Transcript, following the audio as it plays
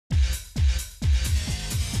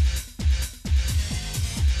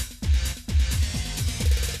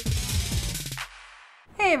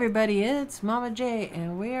Hey everybody, it's Mama J,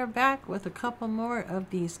 and we are back with a couple more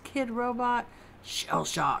of these Kidrobot Shell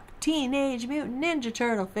Shock Teenage Mutant Ninja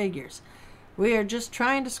Turtle figures. We are just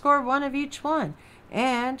trying to score one of each one,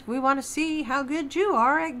 and we want to see how good you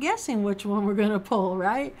are at guessing which one we're going to pull,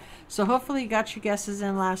 right? So hopefully you got your guesses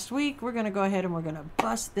in last week. We're going to go ahead and we're going to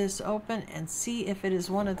bust this open and see if it is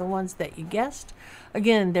one of the ones that you guessed.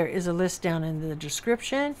 Again, there is a list down in the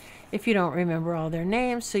description if you don't remember all their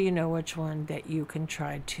names, so you know which one that you can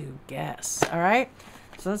try to guess. All right,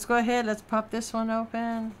 so let's go ahead. Let's pop this one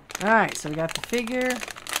open. All right, so we got the figure.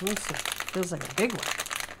 Looks like, feels like a big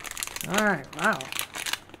one. All right, wow.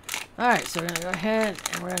 All right, so we're gonna go ahead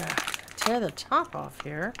and we're gonna tear the top off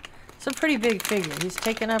here. It's a pretty big figure. He's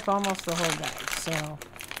taking up almost the whole bag. So,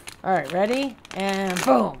 all right, ready? And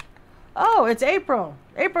boom. Oh, it's April.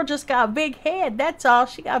 April just got a big head. That's all.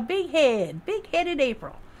 She got a big head. Big-headed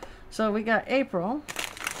April. So we got April,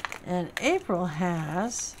 and April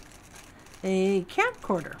has a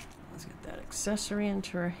camcorder. Let's get that accessory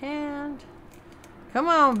into her hand. Come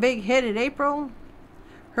on, big-headed April.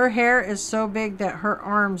 Her hair is so big that her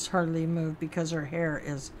arms hardly move because her hair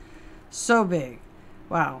is so big.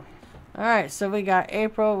 Wow. All right, so we got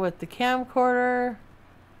April with the camcorder.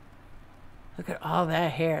 Look at all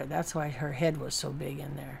that hair. That's why her head was so big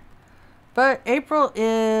in there. But April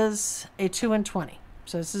is a 2 and 20.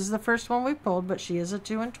 So this is the first one we pulled, but she is a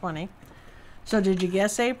 2 and 20. So did you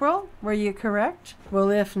guess April? Were you correct? Well,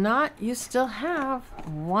 if not, you still have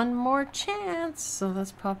one more chance. So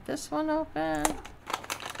let's pop this one open.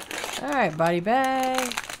 All right, body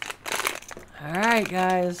bag. All right,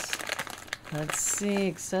 guys. Let's see,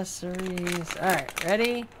 accessories. All right,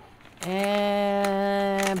 ready?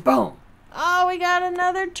 And boom. Oh, we got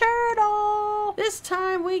another turtle. This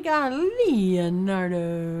time we got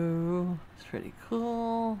Leonardo. It's pretty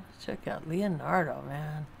cool. Check out Leonardo,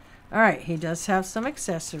 man. All right, he does have some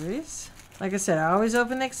accessories. Like I said, I always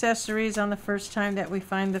open the accessories on the first time that we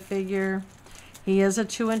find the figure. He is a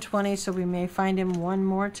 2 and 20, so we may find him one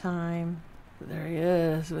more time. There he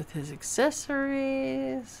is with his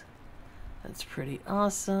accessories. That's pretty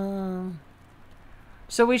awesome.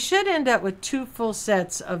 So we should end up with 2 full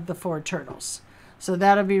sets of the 4 turtles. So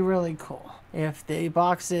that'll be really cool. If the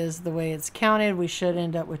box is the way it's counted, we should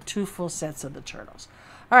end up with 2 full sets of the turtles.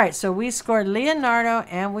 All right, so we scored Leonardo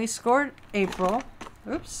and we scored April.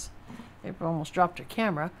 Oops, April almost dropped her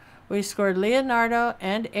camera. We scored Leonardo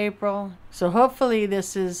and April. So hopefully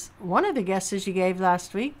this is one of the guesses you gave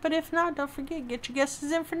last week. But if not, don't forget, get your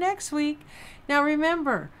guesses in for next week. Now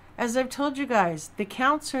remember, as I've told you guys, the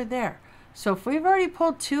counts are there. So if we've already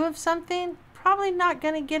pulled 2 of something, probably not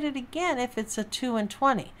going to get it again if it's a 2 and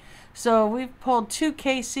 20. So we've pulled 2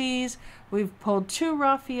 Casey's, we've pulled 2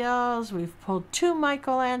 Raphaels, we've pulled 2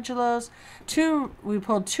 Michelangelos, we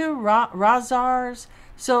pulled 2 Rahzars.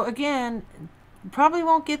 So again, probably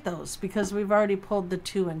won't get those because we've already pulled the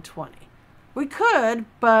 2 and 20. We could,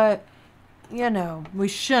 but you know, we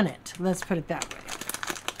shouldn't. Let's put it that way.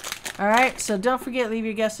 All right, so don't forget, leave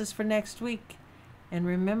your guesses for next week. And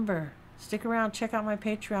remember, stick around, check out my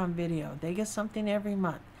Patreon video. They get something every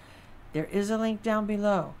month. There is a link down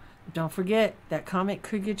below. Don't forget, that comment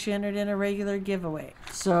could get you entered in a regular giveaway.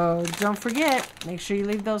 So don't forget, make sure you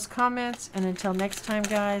leave those comments. And until next time,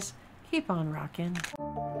 guys, keep on rocking.